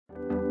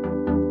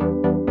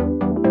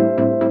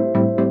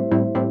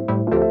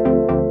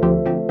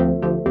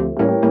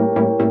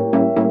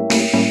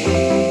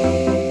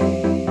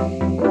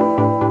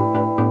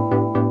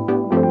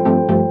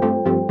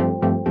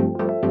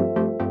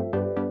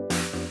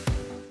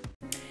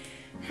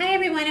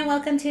everyone, and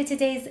welcome to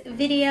today's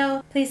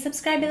video. Please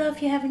subscribe below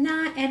if you have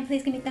not, and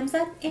please give me a thumbs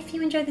up if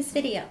you enjoyed this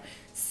video.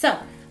 So,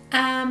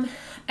 I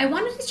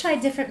wanted to try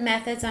different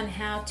methods on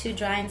how to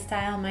dry and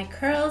style my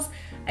curls.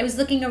 I was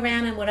looking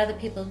around on what other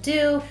people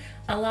do.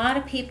 A lot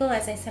of people,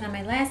 as I said on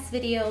my last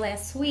video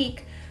last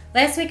week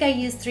I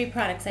used 3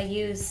 products. I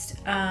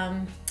used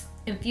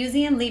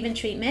Infusium leave-in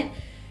treatment.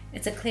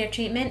 It's a clear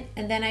treatment,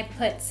 and then I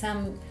put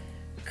some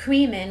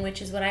cream in,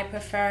 which is what I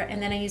prefer, and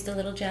then I used a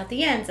little gel at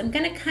the ends. I'm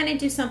gonna kind of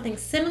do something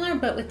similar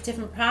but with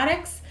different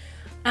products.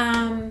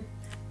 I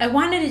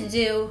wanted to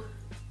do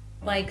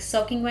like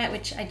soaking wet,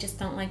 which I just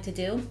don't like to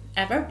do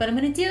ever, but I'm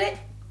gonna do it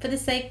for the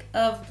sake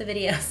of the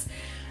videos.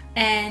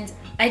 And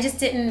I just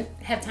didn't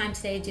have time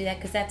today to do that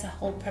because that's a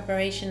whole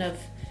preparation of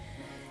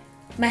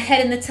my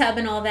head in the tub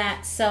and all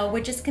that. So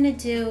we're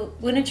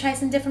gonna try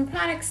some different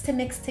products to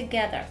mix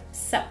together.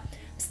 So I'm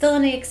still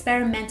in the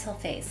experimental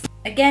phase.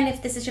 Again,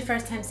 if this is your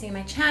first time seeing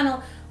my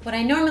channel, what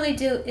I normally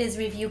do is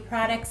review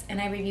products, and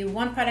I review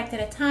one product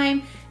at a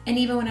time. And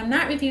even when I'm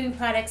not reviewing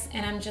products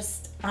and I'm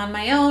just on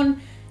my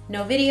own,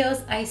 no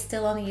videos, I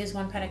still only use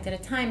one product at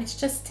a time. It's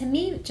just, to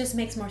me, it just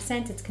makes more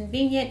sense. It's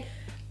convenient.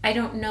 I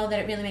don't know that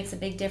it really makes a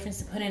big difference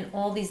to put in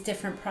all these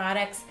different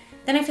products.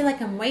 Then I feel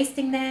like I'm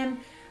wasting them.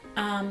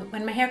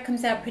 When my hair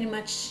comes out pretty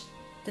much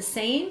the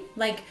same,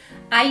 like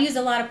I use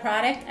a lot of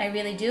product, I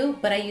really do,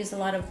 but I use a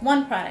lot of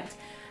one product.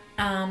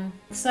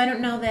 So I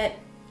don't know that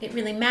it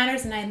really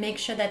matters, and I make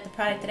sure that the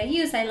product that I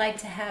use, I like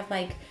to have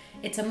like,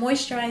 it's a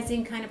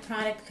moisturizing kind of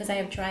product because I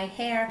have dry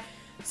hair.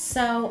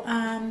 So,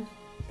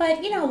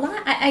 but you know,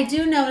 I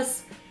do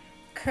notice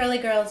curly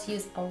girls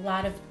use a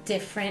lot of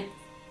different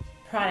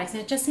products,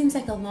 and it just seems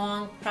like a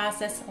long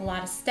process, a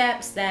lot of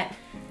steps that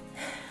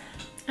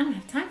I don't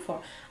have time for.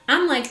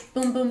 I'm like,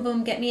 boom, boom,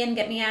 boom, get me in,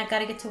 get me out,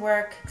 gotta get to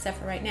work, except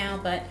for right now,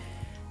 but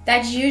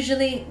that's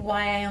usually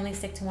why I only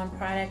stick to one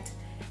product.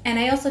 And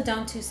I also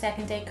don't do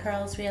second day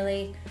curls,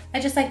 really.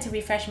 I just like to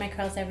refresh my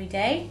curls every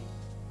day.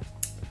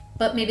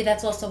 But maybe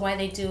that's also why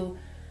they do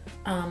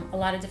a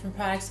lot of different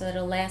products, so that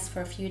it'll last for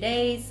a few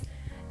days.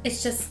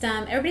 It's just,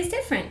 everybody's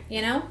different,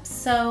 you know?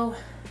 So,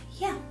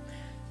 yeah.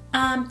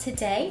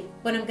 Today,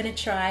 what I'm gonna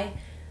try,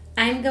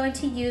 I'm going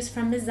to use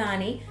from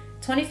Mizani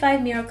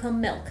 25 Miracle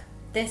Milk.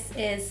 This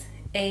is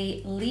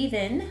a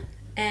leave-in,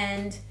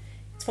 and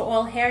it's for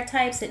all hair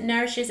types. It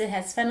nourishes, it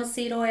has fennel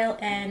seed oil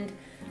and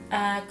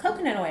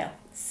coconut oil.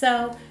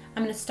 So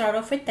I'm going to start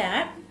off with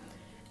that,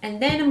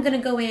 and then I'm going to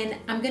go in,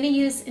 I'm going to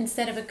use,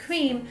 instead of a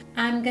cream,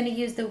 I'm going to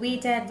use the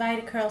Ouidad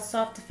Vitacurl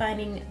Soft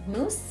Defining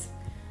Mousse.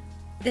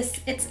 It's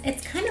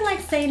kind of like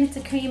saying it's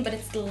a cream, but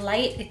it's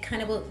light. It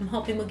kind of will, I'm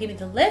hoping, will give me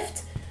the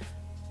lift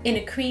in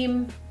a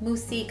cream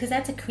moussey, because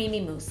that's a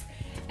creamy mousse.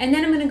 And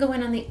then I'm going to go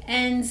in on the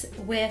ends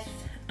with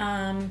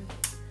Zoto'S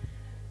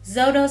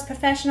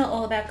Professional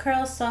All About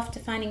Curls Soft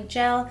Defining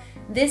Gel.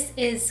 This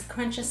is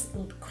Crunchless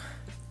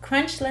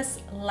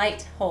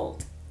Light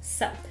Hold.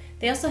 So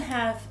they also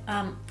have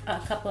a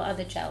couple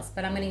other gels,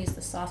 but I'm going to use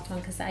the soft one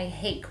because I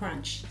hate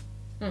crunch.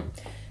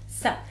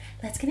 So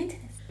let's get into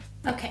this.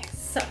 Okay,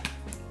 so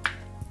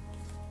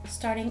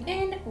starting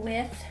in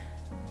with,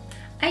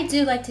 I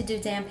do like to do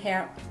damp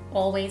hair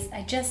always.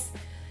 I just,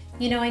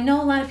 you know, I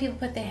know a lot of people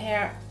put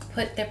their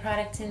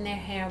products in their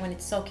hair when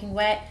it's soaking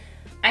wet.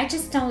 I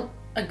just don't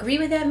agree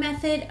with that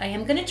method. I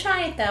am going to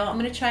try it though. I'm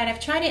going to try it.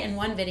 I've tried it in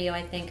one video,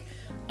 I think.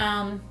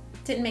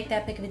 Didn't make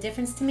that big of a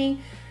difference to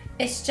me.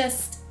 It's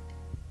just,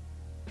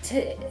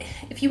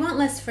 if you want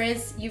less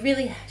frizz, you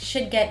really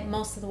should get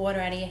most of the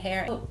water out of your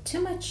hair. Oh, too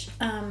much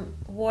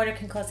water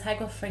can cause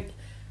hygral fatigue.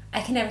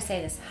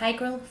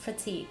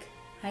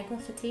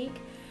 Hygral fatigue.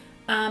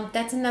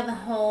 That's another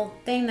whole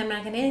thing that I'm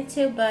not going to get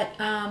into, but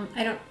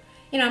I don't,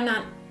 you know, I'm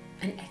not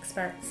an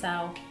expert,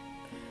 so.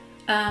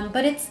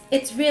 But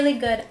it's really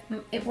good.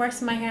 It works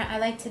in my hair. I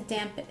like to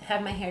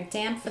have my hair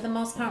damp for the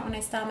most part when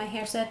I style my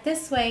hair, so that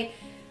this way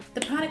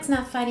the product's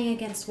not fighting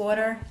against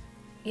water.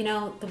 You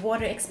know, the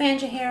water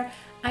expands your hair.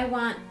 I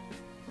want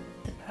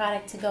the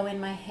product to go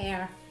in my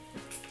hair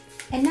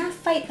and not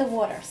fight the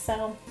water.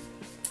 So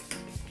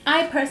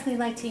I personally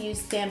like to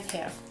use damp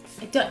hair.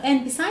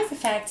 And besides the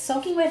fact,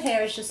 soaking wet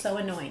hair is just so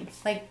annoying.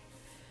 Like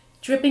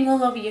dripping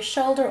all over your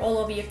shoulder, all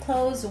over your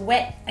clothes,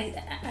 wet.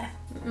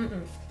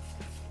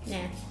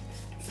 Nah,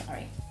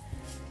 sorry.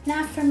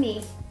 Not for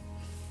me.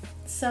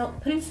 So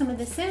putting some of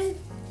this in.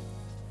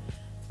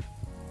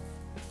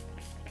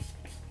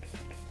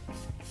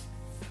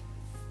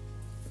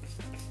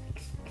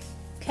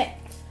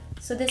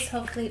 So this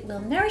hopefully will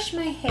nourish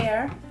my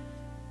hair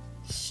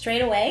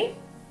straight away,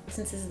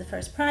 since this is the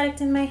first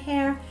product in my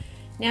hair.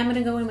 Now I'm going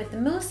to go in with the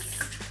mousse.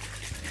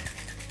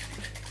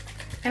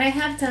 And I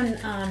have done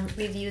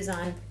reviews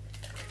on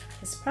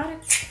this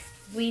product.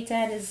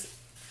 Ouidad is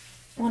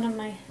one of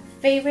my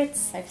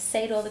favorites. I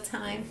say it all the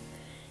time.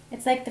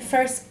 It's like the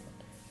first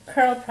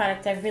curl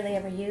product I've really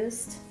ever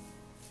used.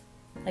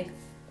 Like,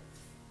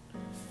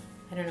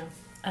 I don't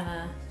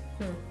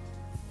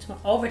know,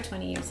 over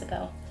 20 years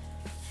ago.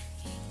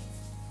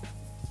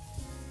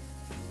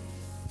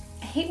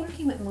 I hate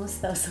working with mousse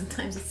though,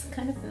 sometimes it's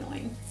kind of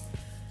annoying.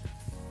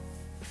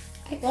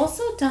 I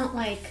also don't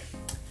like,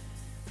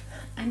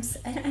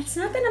 it's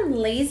not that I'm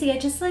lazy, I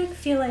just like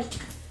feel like,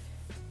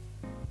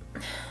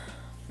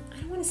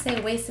 I don't want to say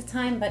a waste of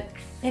time, but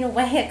in a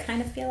way I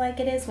kind of feel like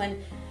it is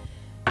when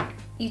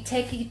you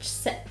take each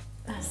set.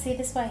 See,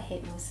 this is why I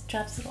hate mousse.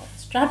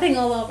 It's dropping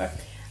all over.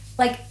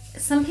 Like,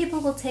 some people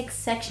will take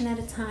section at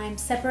a time,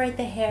 separate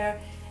the hair,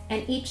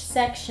 and each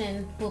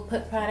section will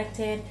put product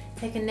in,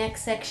 take a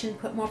next section,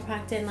 put more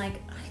product in. Like,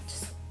 I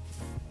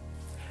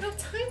don't have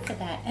time for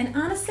that. And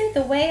honestly,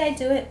 the way I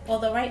do it,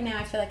 although right now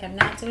I feel like I'm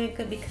not doing it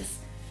good because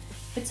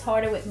it's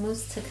harder with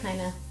mousse to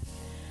kind of,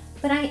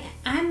 but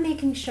I'm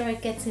making sure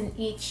it gets in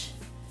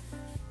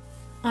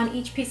on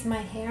each piece of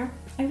my hair.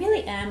 I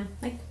really am.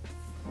 Like,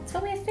 that's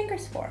what we have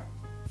fingers for.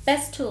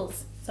 Best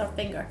tools is our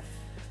finger.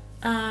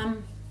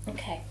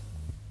 Okay.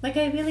 Like,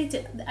 I really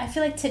do. I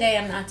feel like today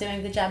I'm not doing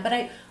a good job,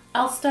 but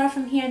I'll start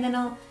from here and then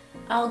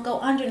I'll go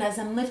under, and as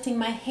I'm lifting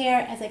my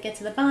hair as I get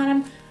to the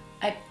bottom,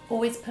 I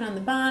always put on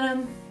the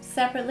bottom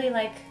separately,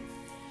 like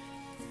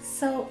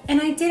so.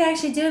 And I did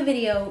actually do a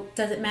video,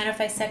 does it matter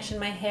if I section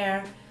my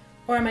hair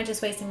or am I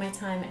just wasting my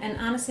time? And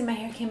honestly, my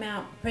hair came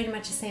out pretty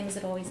much the same as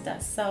it always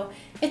does. So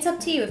it's up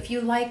to you. If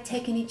you like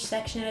taking each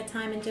section at a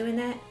time and doing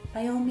that,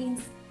 by all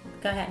means,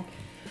 go ahead.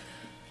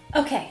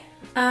 Okay,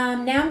 now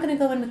I'm going to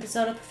go in with the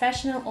Zoto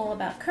Professional All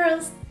About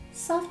Curls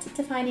Soft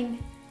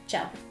Defining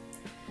Gel.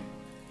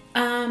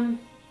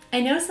 I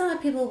notice a lot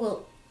of people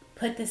will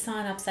put this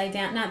on upside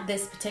down, not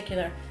this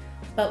particular,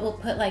 but will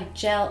put like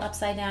gel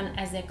upside down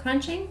as they're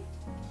crunching.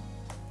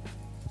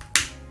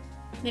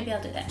 Maybe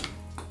I'll do that.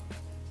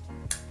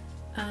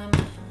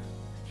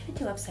 Maybe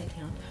do upside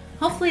down.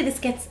 Hopefully this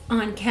gets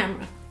on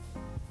camera.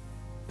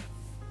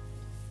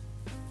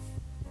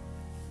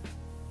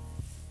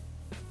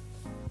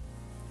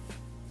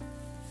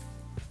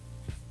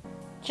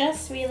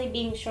 Just really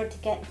being sure to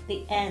get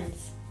the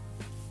ends.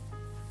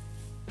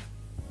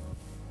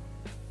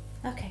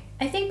 Okay,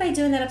 I think by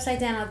doing that upside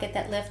down, I'll get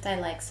that lift I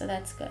like, so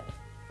that's good.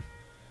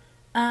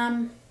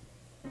 I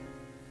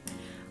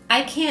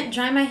can't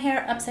dry my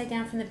hair upside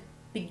down from the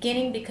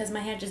beginning because my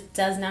hair just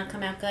does not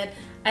come out good.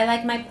 I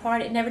like my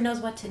part, it never knows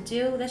what to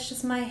do. That's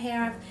just my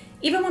hair.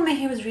 Even when my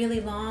hair was really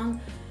long,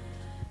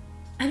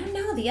 I don't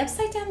know, the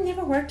upside down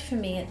never worked for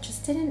me. It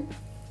just didn't,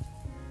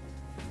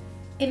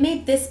 it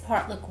made this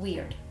part look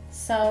weird.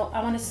 So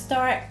I want to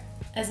start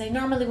as I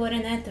normally would,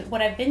 and then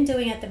what I've been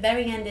doing at the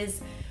very end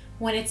is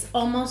when it's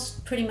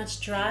almost pretty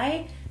much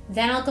dry,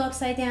 then I'll go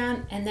upside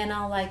down and then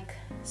I'll like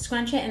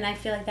scrunch it, and I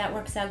feel like that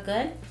works out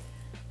good.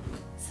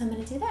 So I'm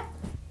gonna do that.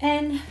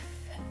 And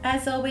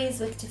as always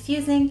with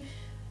diffusing,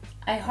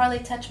 I hardly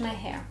touch my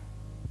hair.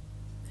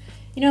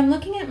 You know, I'm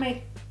looking at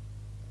my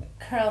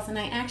curls and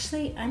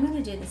I'm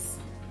gonna do this.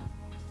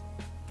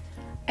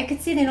 I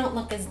could see they don't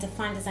look as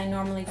defined as I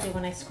normally do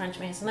when I scrunch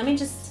my hair. So let me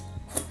just,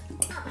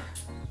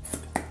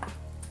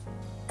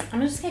 I'm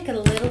gonna just take a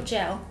little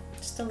gel,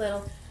 just a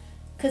little,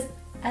 because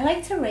I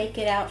like to rake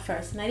it out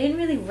first, and I didn't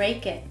really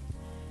rake it.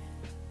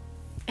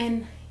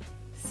 And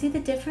see the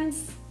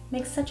difference?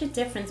 Makes such a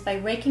difference by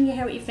raking your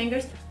hair with your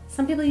fingers.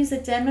 Some people use a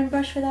Denman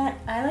brush for that.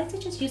 I like to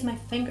just use my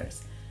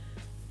fingers.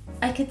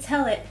 I could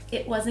tell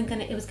it was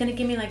gonna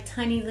give me like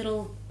tiny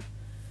little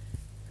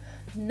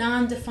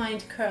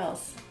non-defined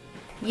curls.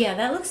 Yeah,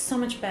 that looks so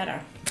much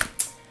better.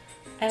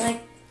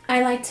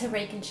 I like to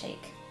rake and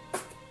shake.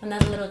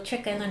 Another little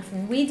trick I learned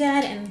from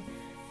Ouidad, and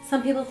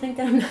some people think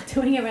that I'm not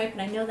doing it right,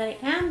 but I know that I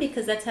am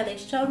because that's how they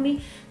showed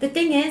me. The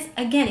thing is,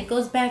 again, it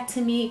goes back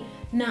to me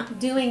not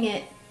doing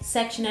it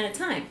section at a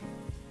time.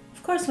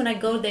 Of course, when I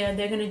go there,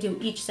 they're gonna do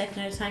each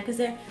section at a time because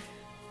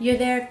you're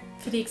there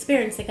for the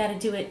experience. They gotta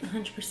do it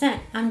 100%.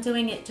 I'm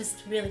doing it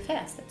just really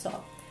fast, that's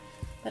all.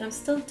 But I'm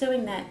still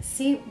doing that.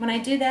 See, when I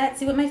do that,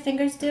 see what my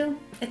fingers do?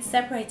 It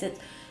separates it.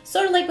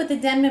 Sort of like what the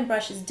Denman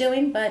brush is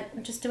doing, but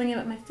I'm just doing it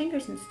with my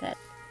fingers instead.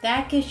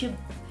 That gives you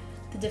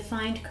the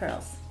defined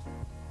curls.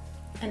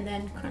 And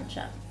then crunch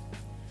up.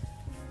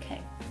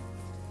 Okay.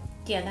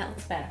 Yeah, that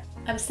looks better.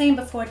 I was saying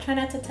before, try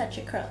not to touch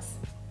your curls.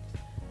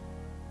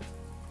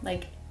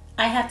 Like,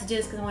 I have to do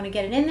this because I want to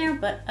get it in there,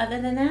 but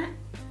other than that,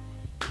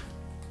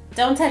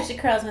 don't touch the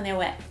curls when they're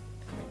wet.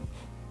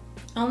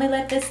 Only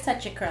let this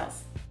touch your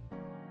curls.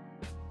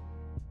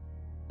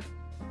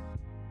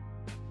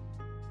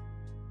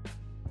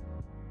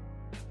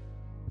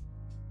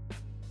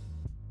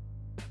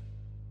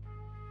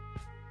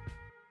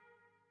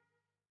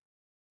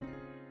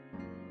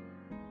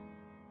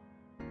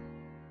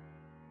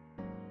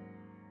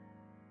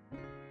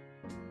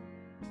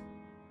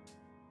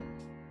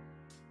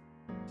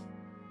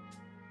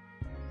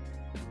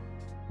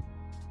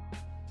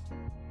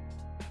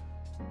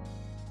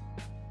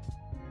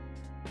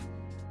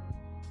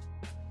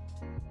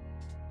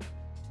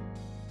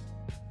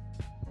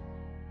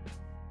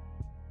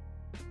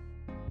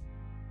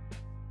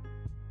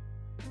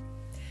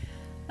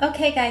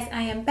 Okay guys,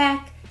 I am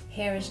back.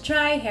 Hair is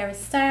dry, hair is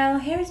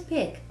styled, hair is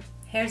big.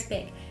 Hair is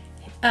big.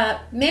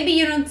 Maybe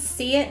you don't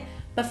see it,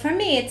 but for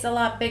me it's a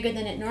lot bigger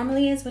than it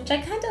normally is, which I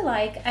kind of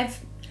like. I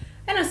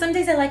know some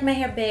days I like my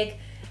hair big,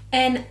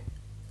 and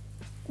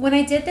when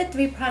I did the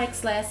 3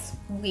 products last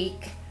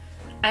week,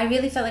 I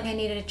really felt like I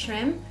needed a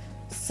trim.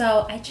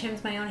 So I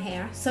trimmed my own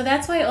hair. So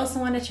that's why I also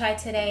want to try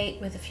today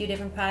with a few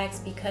different products,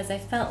 because I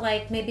felt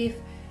like maybe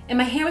and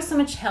my hair was so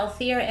much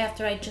healthier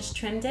after I just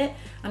trimmed it.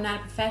 I'm not a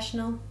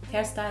professional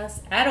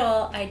hairstylist at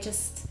all. I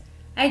just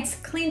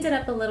cleaned it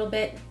up a little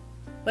bit.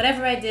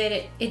 Whatever I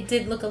did, it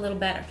did look a little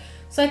better.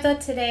 So I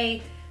thought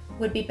today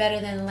would be better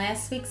than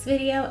last week's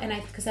video, and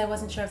because I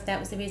wasn't sure if that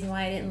was the reason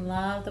why I didn't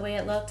love the way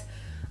it looked.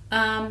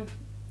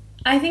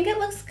 I think it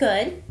looks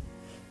good.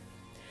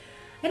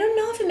 I don't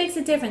know if it makes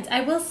a difference.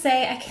 I will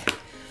say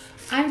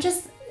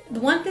the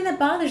one thing that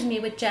bothers me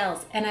with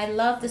gels, and I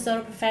love the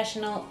Zoto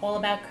Professional All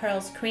About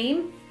Curls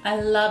cream. I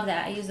love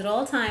that. I use it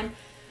all the time.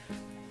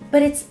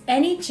 But it's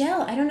any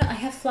gel. I don't know. I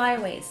have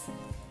flyaways.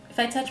 If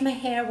I touch my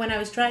hair when I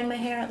was drying my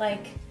hair,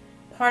 like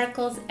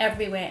particles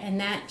everywhere, and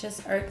that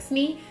just irks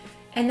me.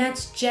 And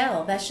that's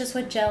gel. That's just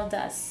what gel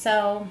does.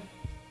 So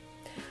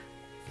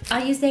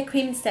I'll use that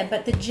cream instead.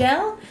 But the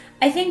gel,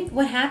 I think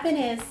what happened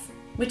is,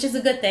 which is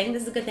a good thing.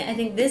 This is a good thing. I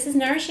think this is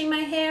nourishing my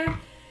hair.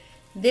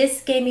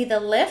 This gave me the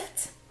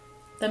lift.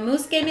 The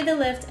mousse gave me the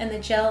lift, and the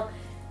gel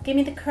gave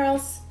me the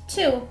curls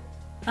too.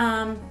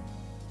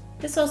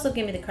 This also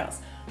gave me the curls.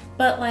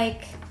 But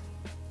like,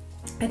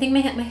 I think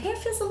my hair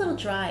feels a little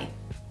dry.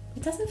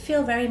 It doesn't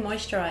feel very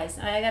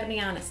moisturized. I gotta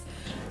be honest.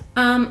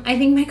 I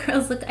think my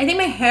curls look, I think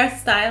my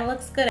hairstyle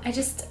looks good.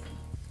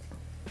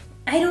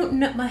 I don't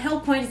know, my whole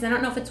point is I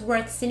don't know if it's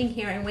worth sitting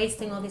here and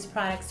wasting all these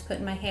products to put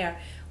in my hair,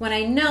 when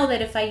I know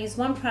that if I use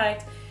one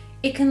product,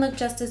 it can look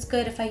just as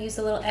good if I use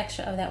a little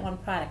extra of that one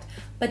product.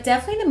 But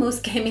definitely the mousse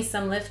gave me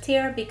some lift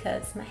here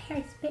because my hair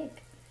is big.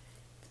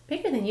 It's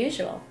bigger than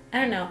usual. I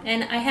don't know.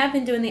 And I have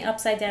been doing the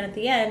upside down at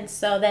the end,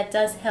 so that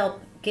does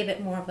help give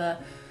it more of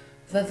a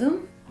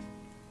vavoom.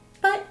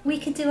 But we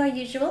could do our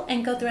usual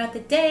and go throughout the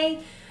day.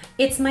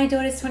 It's my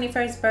daughter's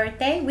 21st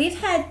birthday. We've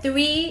had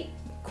 3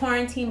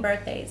 quarantine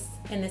birthdays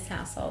in this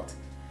household.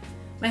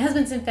 My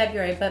husband's in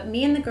February, but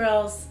me and the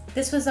girls,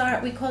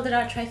 we called it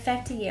our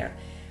trifecta year.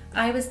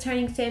 I was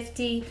turning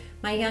 50,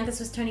 my youngest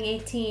was turning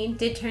 18,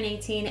 did turn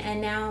 18, and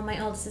now my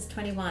oldest is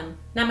 21.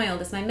 Not my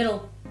oldest,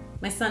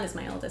 my son is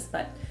my oldest,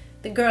 but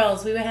the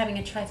girls, we were having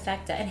a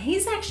trifecta, and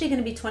he's actually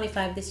going to be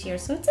 25 this year,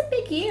 so it's a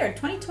big year.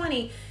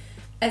 2020,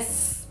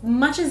 as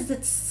much as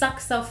it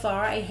sucks so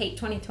far, I hate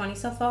 2020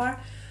 so far,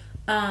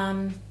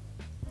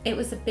 it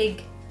was a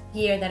big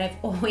year that I've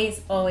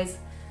always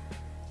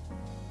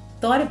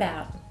thought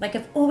about. Like,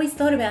 I've always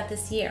thought about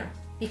this year,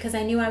 because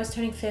I knew I was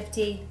turning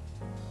 50,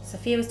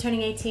 Sophia was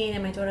turning 18,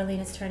 and my daughter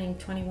Lena's turning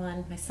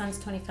 21. My son's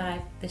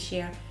 25 this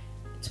year.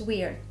 It's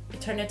weird.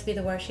 It turned out to be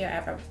the worst year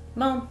ever.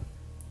 Well,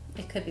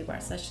 it could be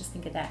worse. Let's just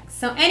think of that.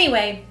 So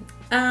anyway,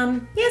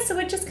 yeah, so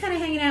we're just kind of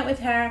hanging out with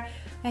her.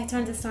 I had to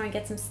run to the store and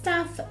get some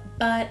stuff,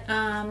 but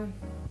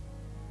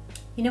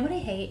you know what I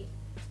hate?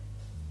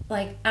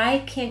 Like, I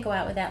can't go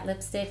out without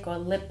lipstick or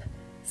lip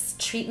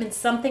treatment,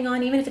 something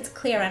on, even if it's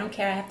clear. I don't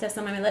care. I have to have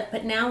something on my lip.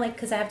 But now, like,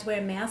 because I have to wear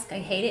a mask, I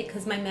hate it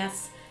because my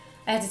mask,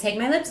 I have to take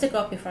my lipstick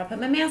off before I put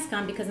my mask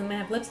on because I'm going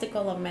to have lipstick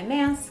all over my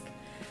mask.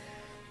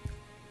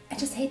 I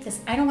just hate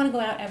this. I don't want to go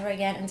out ever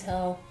again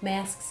until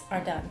masks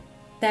are done.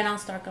 Then I'll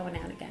start going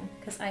out again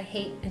because I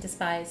hate and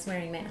despise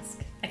wearing masks.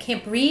 I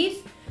can't breathe.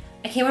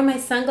 I can't wear my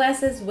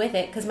sunglasses with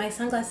it because my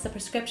sunglasses are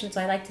prescription, so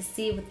I like to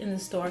see within the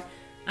store.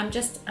 I'm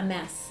just a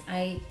mess.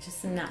 I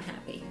just am not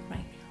happy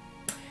right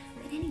now.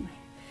 But anyway,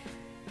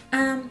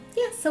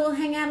 yeah, so we'll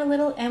hang out a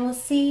little and we'll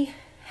see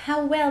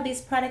how well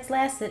these products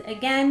lasted.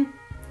 Again,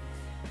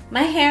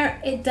 my hair,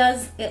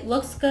 it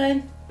looks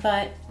good,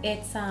 but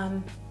it's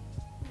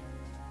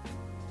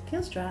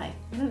feels dry.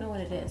 I don't know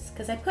what it is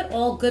because I put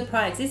all good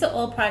products. These are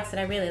all products that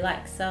I really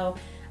like. So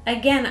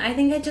again, I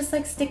think I just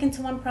like sticking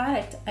to one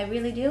product. I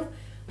really do.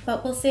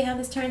 But we'll see how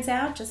this turns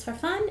out just for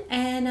fun,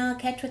 and I'll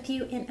catch with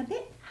you in a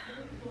bit.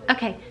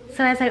 Okay,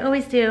 so as I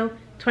always do,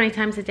 20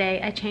 times a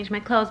day, I change my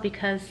clothes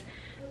because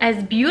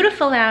as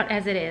beautiful out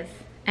as it is,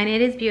 and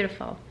it is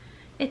beautiful,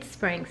 it's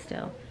spring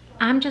still.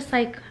 I'm just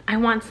like, I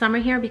want summer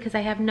here because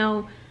I have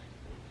no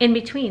in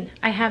between.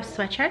 I have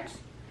sweatshirts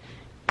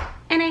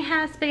and I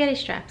have spaghetti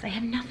straps. I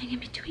have nothing in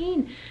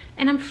between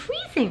and I'm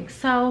freezing.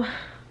 So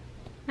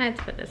I had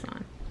to put this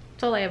on.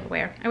 It's all I ever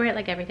wear. I wear it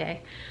like every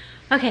day.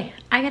 Okay,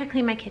 I gotta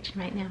clean my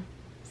kitchen right now.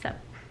 So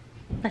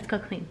let's go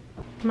clean.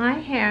 My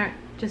hair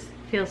just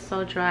feels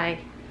so dry.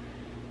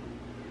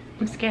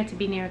 I'm scared to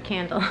be near a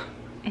candle.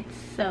 It's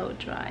so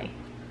dry.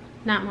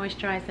 Not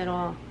moisturized at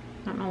all.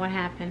 I don't know what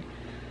happened.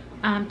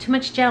 Too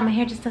much gel. My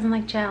hair just doesn't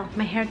like gel.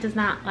 My hair does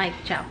not like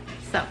gel.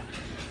 So,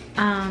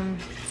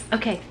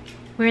 okay,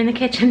 we're in the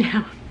kitchen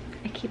now.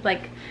 I keep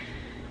like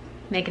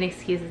making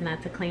excuses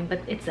not to clean, but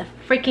it's a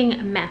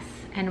freaking mess.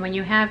 And when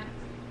you have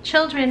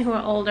children who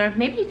are older,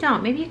 maybe you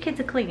don't. Maybe your kids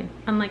are clean,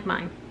 unlike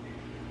mine.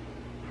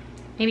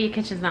 Maybe your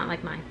kitchen's not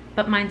like mine,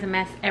 but mine's a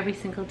mess every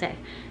single day.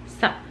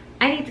 So,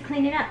 I need to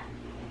clean it up.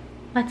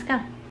 Let's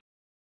go.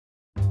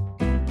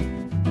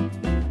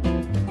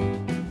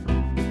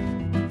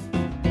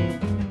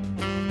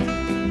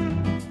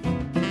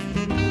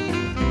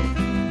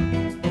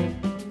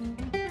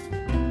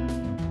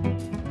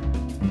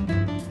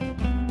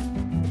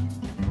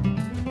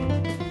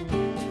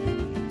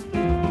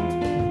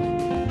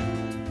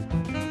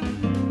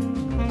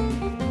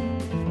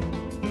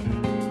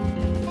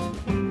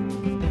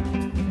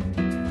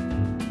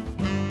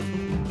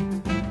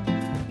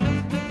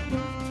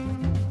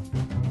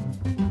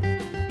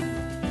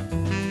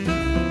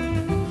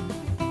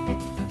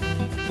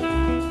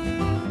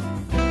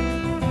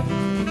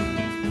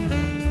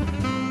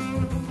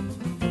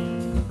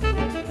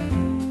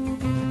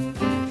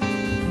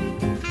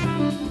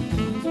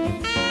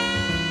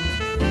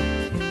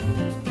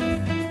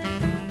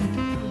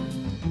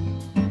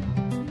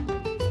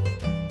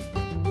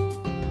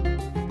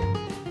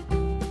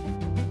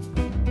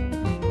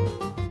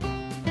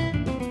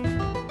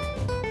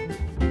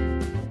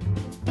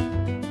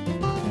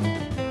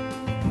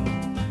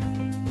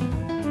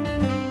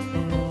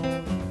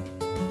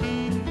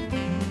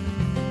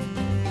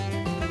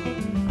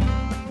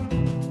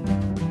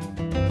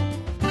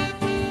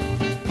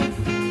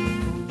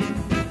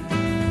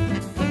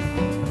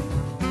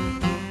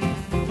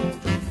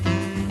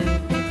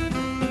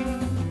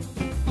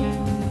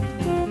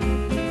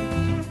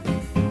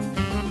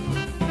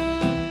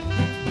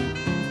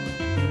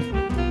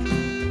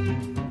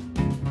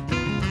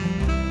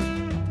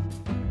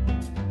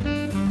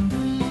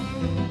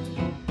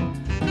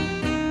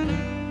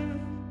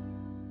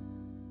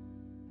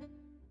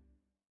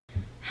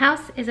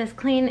 House is as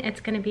clean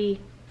it's gonna be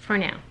for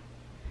now,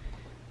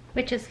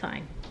 which is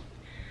fine.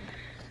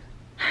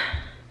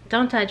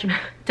 Don't judge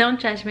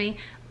me,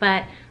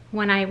 but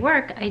when I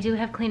work, I do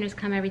have cleaners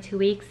come every 2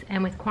 weeks,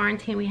 and with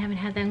quarantine, we haven't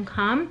had them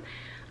come.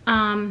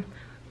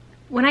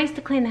 When I used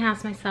to clean the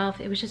house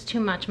myself, it was just too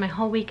much. My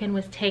whole weekend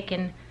was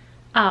taken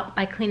up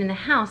by cleaning the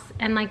house,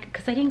 and like,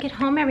 because I didn't get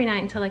home every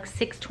night until like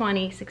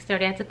 6:20,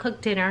 6:30. I had to cook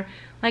dinner.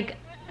 Like,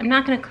 I'm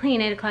not gonna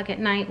clean 8 o'clock at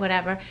night,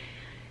 whatever.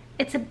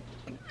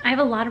 I have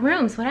a lot of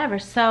rooms, whatever.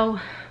 So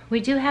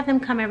we do have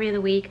them come every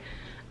other week.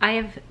 I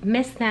have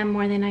missed them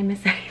more than I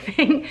miss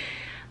anything.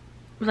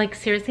 Like,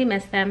 seriously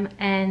miss them,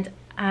 and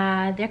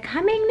they're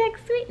coming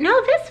next week.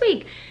 No, this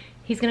week.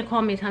 He's gonna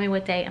call me and tell me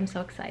what day. I'm so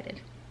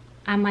excited.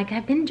 I'm like,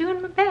 I've been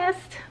doing my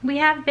best.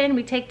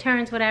 We take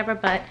turns, whatever,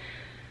 but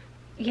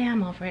yeah,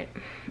 I'm over it.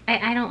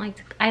 I don't like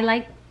to, I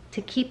like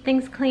to keep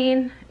things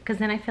clean, because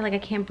then I feel like I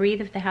can't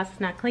breathe if the house is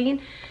not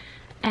clean,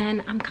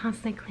 and I'm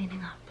constantly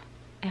cleaning up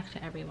after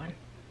everyone.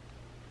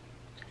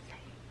 Just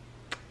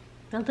saying.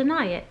 They'll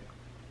deny it,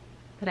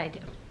 but I do.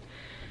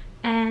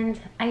 And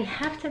I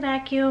have to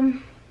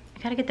vacuum. I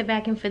gotta get the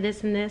vacuum for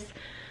this and this,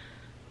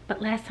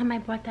 but last time I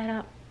brought that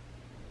up,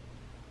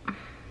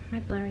 my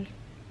blurry.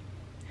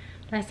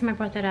 Last time I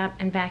brought that up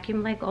and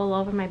vacuumed like all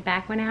over, my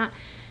back went out.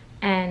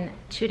 And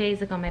 2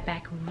 days ago, my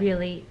back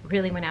really,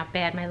 really went out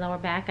bad. My lower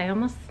back, I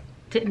almost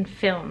didn't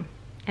film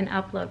and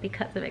upload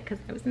because of it, because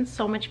I was in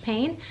so much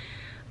pain.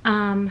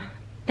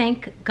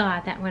 Thank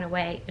God that went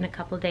away in a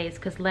couple of days,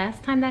 because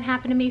last time that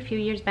happened to me a few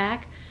years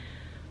back,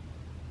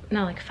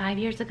 no, like 5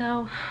 years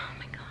ago, oh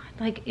my God,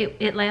 like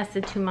it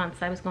lasted 2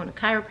 months. I was going to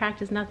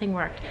chiropractors, nothing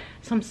worked.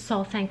 So I'm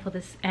so thankful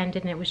this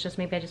ended, and it was just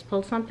maybe I just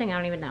pulled something, I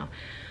don't even know.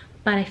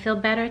 But I feel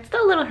better. It's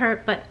still a little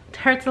hurt, but it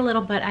hurts a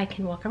little, but I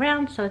can walk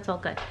around, so it's all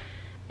good.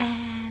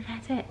 And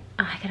that's it.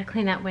 Oh, I gotta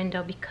clean that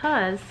window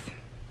because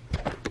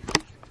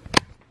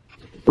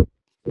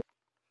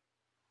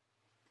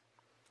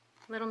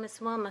little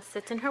Miss Wilma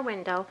sits in her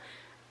window.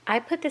 I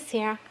put this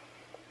here.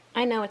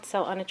 I know it's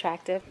so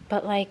unattractive,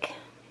 but like,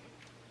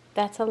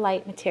 that's a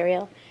light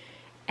material.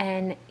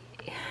 And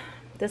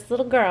this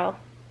little girl,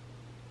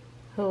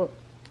 who,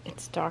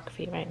 it's dark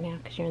for you right now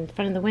because you're in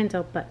front of the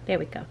window, but there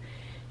we go.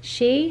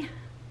 She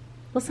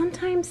will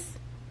sometimes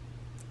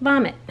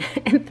vomit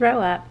and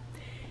throw up.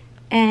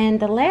 And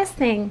the last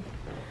thing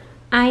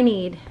I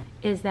need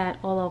is that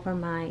all over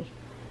my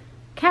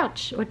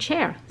couch or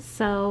chair.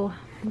 So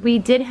we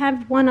did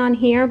have one on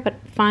here, but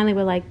finally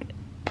we're like,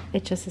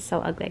 it just is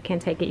so ugly, I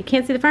can't take it. You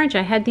can't see the furniture.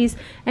 I had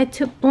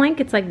 2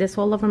 blankets like this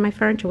all over my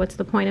furniture. What's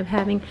the point of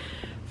having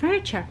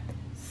furniture?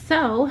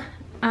 So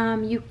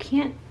you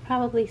can't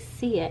probably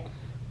see it.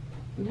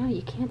 No,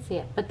 you can't see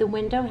it. But the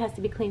window has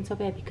to be cleaned so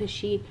bad because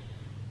she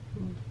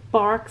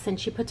barks and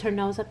she puts her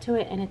nose up to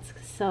it, and it's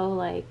so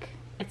like,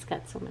 it's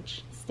got so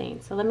much stain.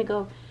 So let me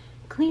go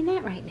clean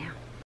that right now.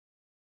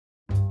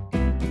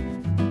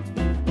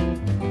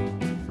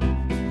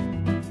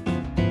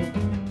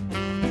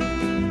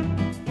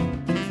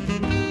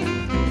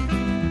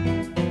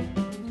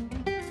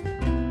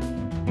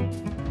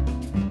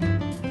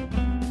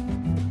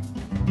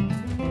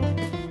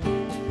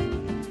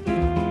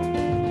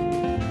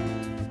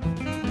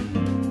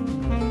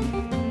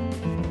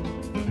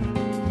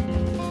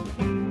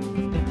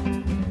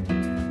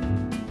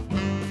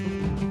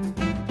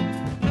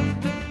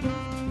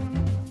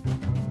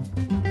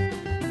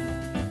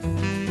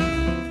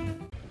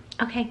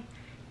 Okay,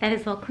 that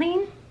is all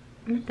clean.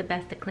 I'm not the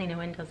best at cleaning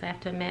windows, I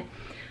have to admit.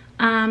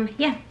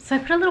 Yeah, so I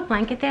put a little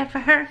blanket there for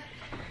her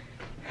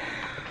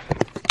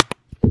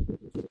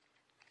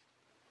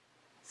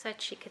so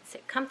that she could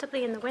sit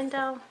comfortably in the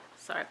window.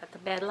 Sorry about the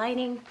bad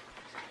lighting.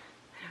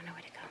 I don't know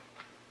where to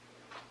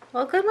go.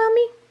 All good,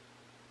 Mommy?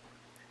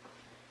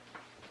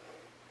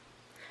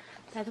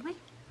 By the way,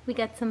 we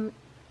got some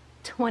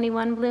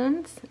 21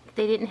 balloons.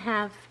 They didn't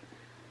have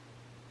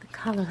the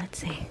color, let's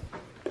see.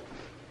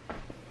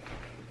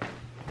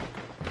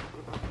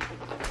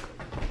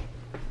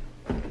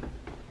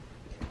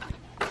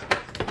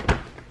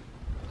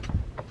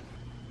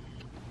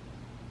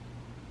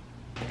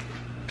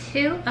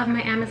 Two of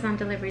my Amazon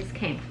deliveries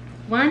came.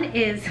 One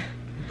is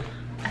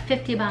a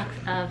 50 box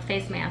of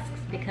face masks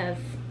because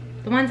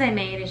the ones I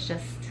made is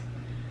just,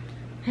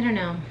 I don't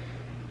know,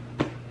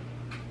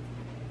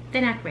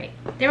 they're not great.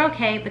 They're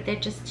okay, but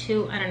they're just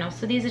too, I don't know.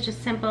 So these are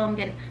just simple.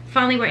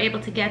 Finally we're able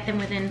to get them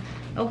within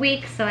a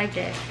week, so I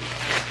did.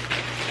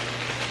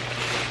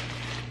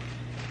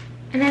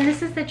 And then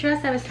this is the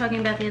dress I was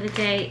talking about the other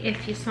day.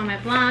 If you saw my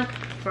vlog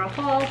for a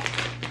haul,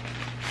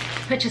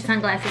 put your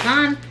sunglasses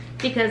on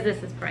because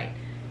this is bright.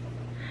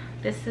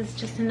 This is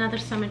just another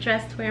summer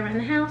dress to wear around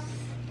the house,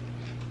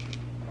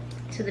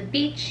 to the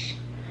beach,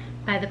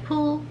 by the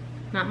pool.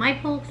 Not my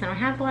pool because I don't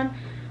have one,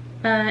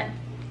 but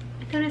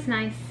I thought it was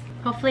nice.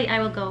 Hopefully I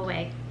will go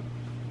away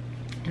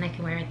and I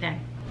can wear it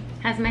then.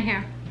 How's my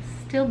hair?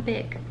 Still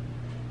big.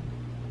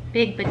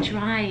 Big but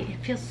dry. It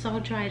feels so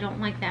dry. I don't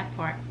like that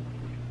part.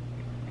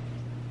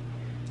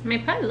 I mean,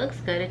 it probably looks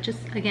good. It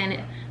just, again,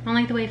 I don't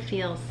like the way it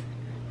feels.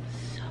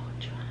 So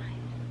dry.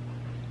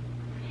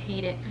 I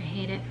hate it. I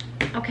hate it.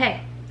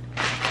 Okay.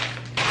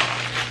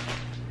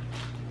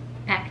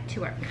 Back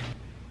to work.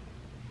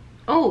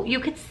 Oh,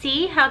 you could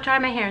see how dry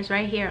my hair is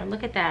right here.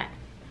 Look at that.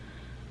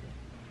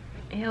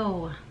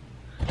 Ew.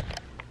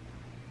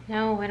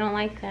 No, I don't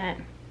like that.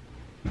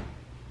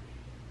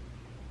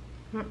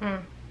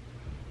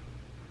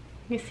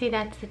 You see,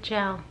 that's the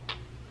gel.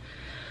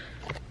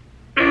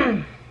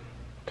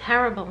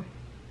 Terrible.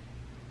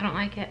 I don't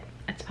like it.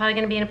 It's probably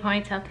going to be in a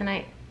ponytail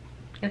tonight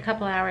in a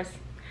couple hours.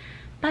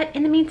 But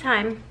in the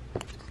meantime,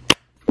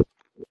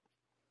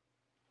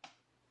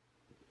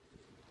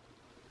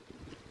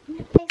 I'm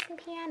going to play some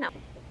piano.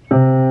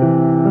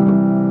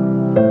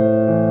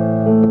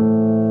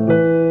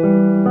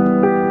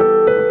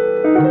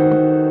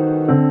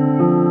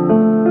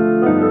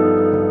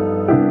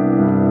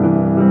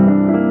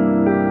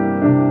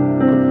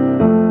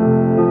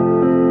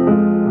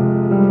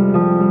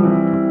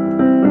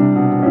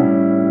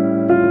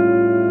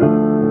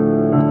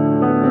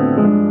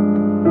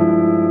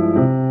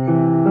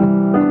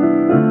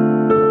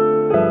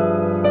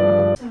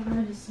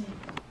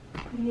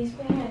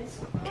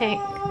 Okay,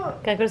 gotta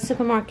go to the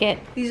supermarket.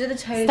 These are the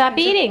toes. Stop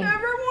eating. I've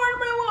ever worn in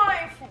my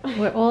life.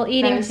 We're all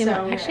eating too much.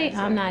 So Actually,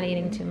 I'm not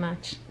eating too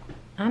much.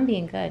 I'm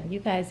being good.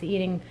 You guys are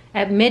eating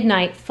at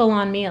midnight,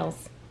 full-on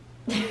meals.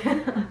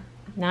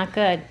 Not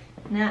good.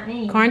 Not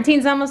me.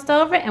 Quarantine's almost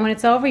over, and when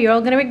it's over, you're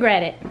all gonna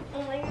regret it.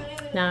 Oh my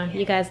God. No,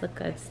 you guys look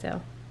good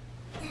still.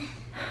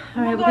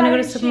 All right, we're gonna go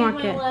to the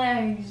supermarket.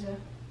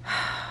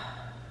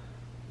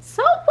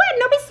 So what?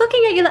 Nobody's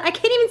looking at you. I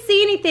can't even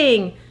see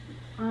anything.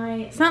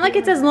 It's not like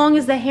it's as long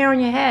as the hair on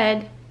your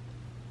head.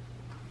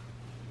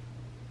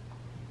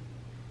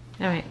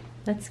 All right,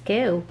 let's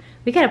go.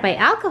 We gotta buy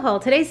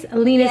alcohol. Today's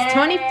Alina's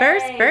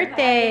 21st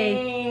birthday.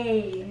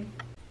 Yay.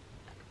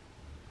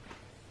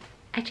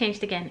 I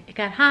changed again. It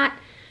got hot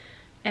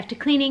after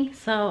cleaning,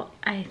 so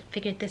I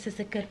figured this is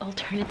a good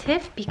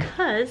alternative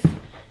because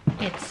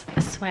it's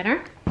a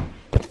sweater.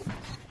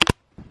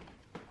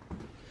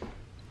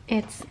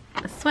 It's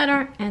a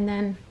sweater and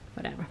then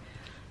whatever.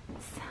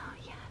 So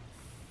yes.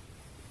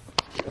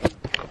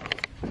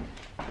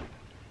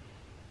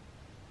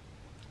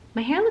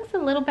 My hair looks a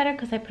little better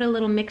because I put a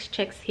little Mixed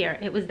Chicks here.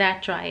 It was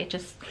that dry. It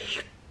just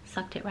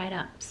sucked it right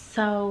up.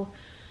 So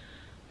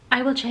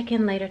I will check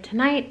in later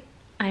tonight.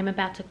 I'm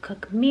about to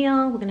cook a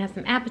meal. We're gonna have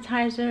some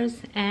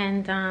appetizers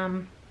and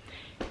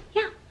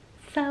yeah.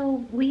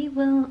 So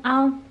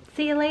I'll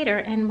see you later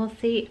and we'll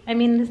see. I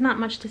mean, there's not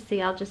much to see.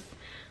 I'll just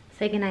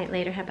say goodnight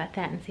later. How about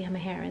that? And see how my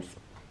hair is.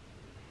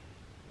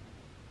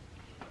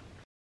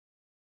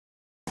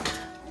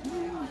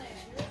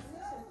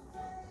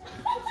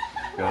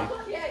 Go.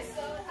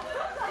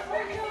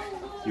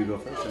 You go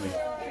first, and me.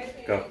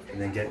 Go, and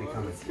then get me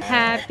coming.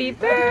 Happy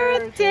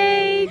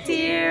birthday,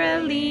 dear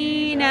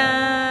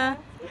Alina.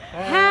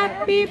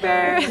 Happy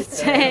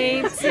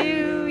birthday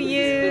to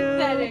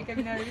you.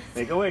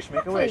 Make a wish,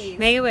 make a wish.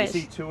 Make a wish.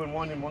 You see 2 and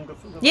 1 and 1 good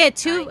for good luck? Yeah,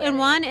 2 and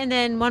 1 and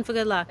then 1 for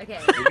good luck. Okay.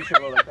 Maybe you should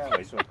go like that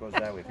way so it goes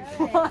that way.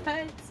 What?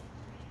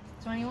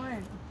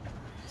 21.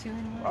 2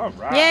 and 1. All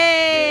right.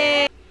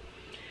 Yay!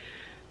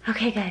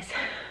 Okay, guys.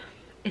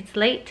 It's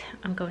late.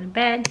 I'm going to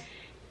bed.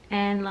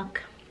 And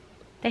look,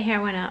 the hair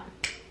went up.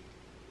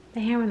 The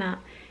hair went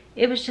up.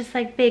 It was just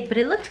like big, but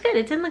it looked good.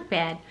 It didn't look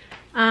bad.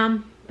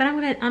 But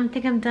I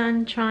think I'm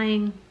done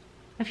trying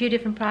a few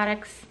different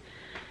products.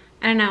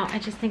 I don't know. I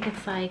just think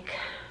it's like,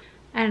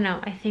 I don't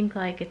know. I think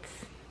like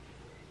it's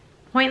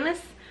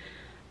pointless.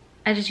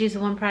 I just use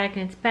the one product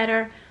and it's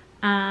better.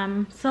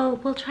 So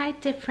we'll try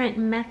different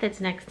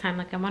methods next time.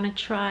 Like I want to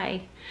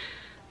try.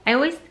 I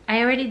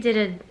already did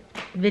a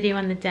video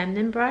on the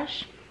Demden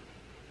brush.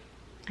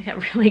 I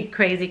got really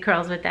crazy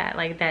curls with that.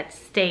 Like that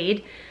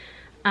stayed.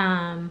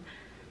 I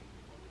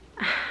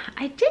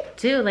did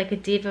do like a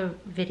diva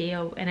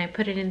video and I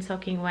put it in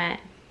soaking wet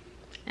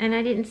and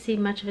I didn't see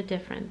much of a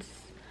difference.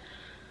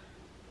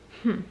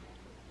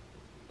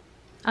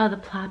 Oh, the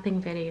plopping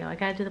video. I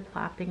gotta do the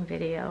plopping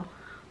video.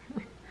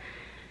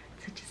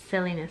 Such a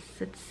silliness.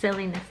 It's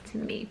silliness to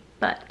me,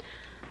 but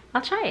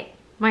I'll try it.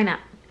 Why not?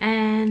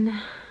 And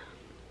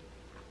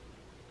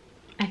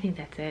I think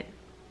that's it.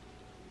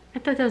 I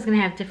thought I was gonna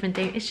have different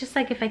things. It's just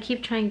like if I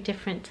keep trying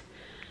different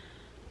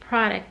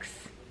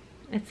products,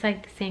 it's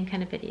like the same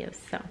kind of videos.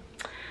 So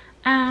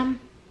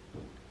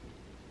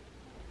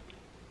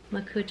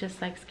look who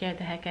just like scared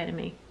the heck out of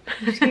me.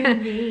 You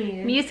scared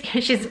me. You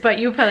scared, but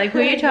you were probably like, who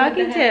are you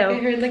talking I to?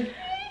 heard like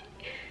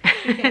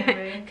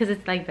Because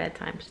it's like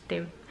bedtime.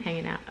 They're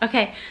hanging out.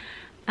 Okay,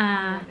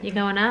 you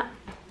going up?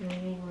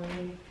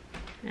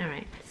 All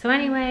right. So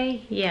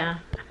anyway, yeah.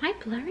 Am I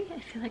blurry? I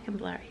feel like I'm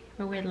blurry.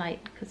 Or weird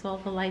light because all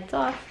the lights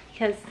off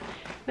because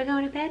we're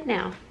going to bed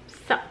now.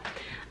 So,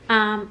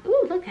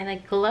 ooh, look, I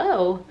like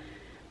glow.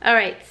 All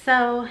right,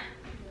 so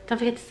don't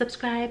forget to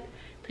subscribe.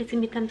 Please give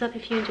me a thumbs up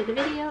if you enjoyed the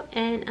video.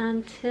 And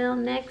until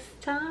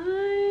next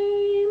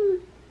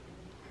time,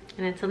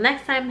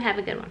 have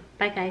a good one.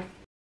 Bye, guys.